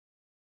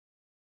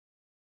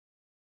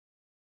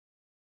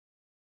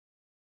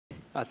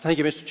Thank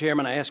you, Mr.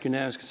 Chairman. I ask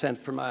unanimous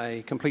consent for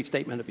my complete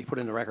statement to be put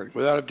in the record.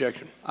 Without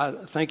objection.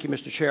 Thank you,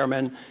 Mr.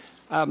 Chairman.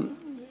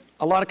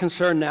 A lot of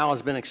concern now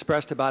has been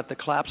expressed about the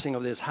collapsing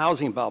of this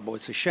housing bubble.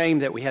 It's a shame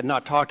that we had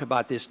not talked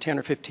about this 10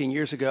 or 15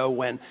 years ago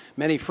when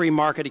many free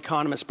market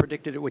economists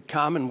predicted it would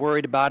come and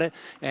worried about it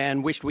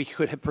and wished we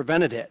could have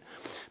prevented it.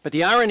 But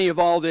the irony of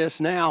all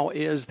this now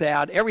is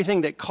that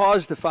everything that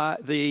caused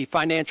the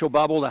financial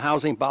bubble, the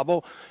housing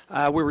bubble,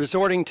 we're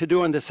resorting to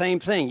doing the same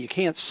thing. You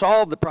can't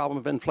solve the problem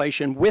of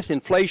inflation with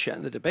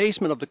inflation. The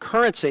debasement of the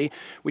currency,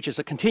 which is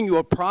a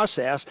continual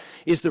process,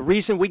 is the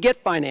reason we get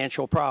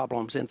financial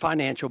problems and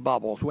financial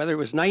bubbles, whether it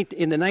was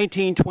in the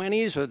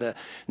 1920s or the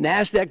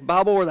NASDAQ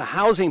bubble or the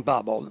housing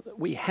bubble.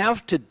 We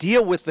have to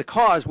deal with the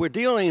cause. We're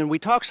dealing, and we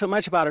talk so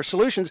much about our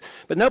solutions,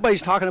 but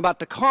nobody's talking about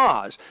the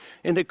cause.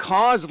 And the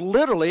cause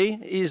literally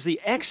is the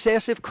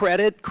excessive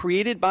credit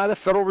created by the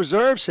Federal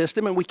Reserve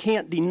System, and we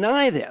can't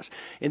deny this.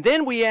 And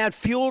then we add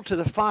fuel to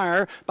the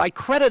fire by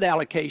credit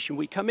allocation.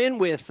 We come in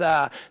with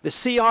the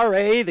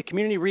CRA, the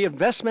Community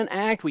Reinvestment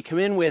Act. We come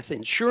in with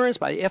insurance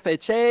by the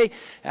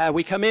FHA.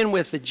 We come in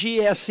with the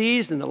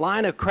GSEs and the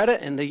line of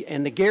credit and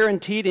the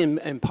guaranteed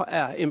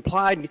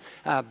implied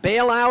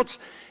bailouts.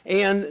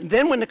 And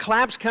then when the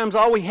collapse comes,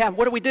 all we have,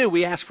 what do?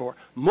 We ask for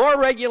more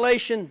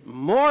regulation,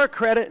 more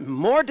credit,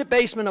 more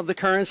debasement of the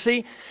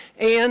currency.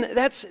 And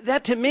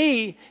that to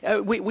me,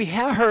 we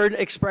have heard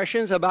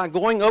expressions about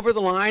going over the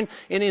line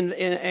and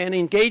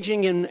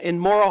engaging in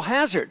moral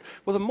hazard.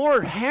 Well, the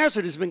moral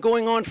hazard has been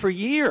going on for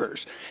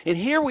years. And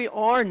here we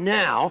are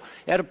now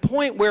at a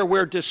point where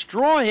we're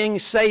destroying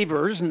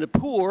savers and the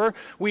poor.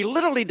 We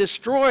literally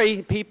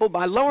destroy people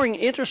by lowering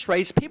interest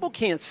rates. People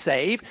can't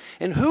save.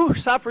 And who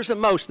suffers the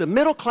most? The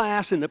middle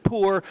class and the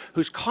poor,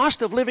 whose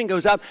cost of living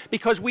goes up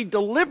because we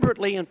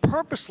deliberately and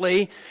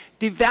purposely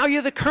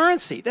devalue the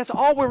currency. That's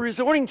all we're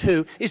resorting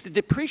to, is the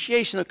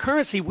depreciation of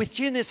currency, which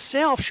in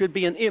itself should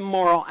be an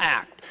immoral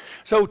act.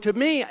 So to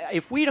me,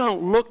 if we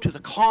don't look to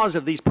the cause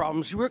of these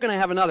problems, we're going to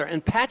have another.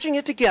 And patching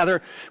it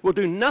together will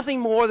do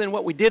nothing more than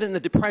what we did in the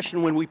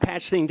Depression when we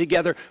patched things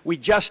together. We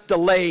just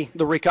delay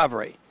the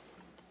recovery.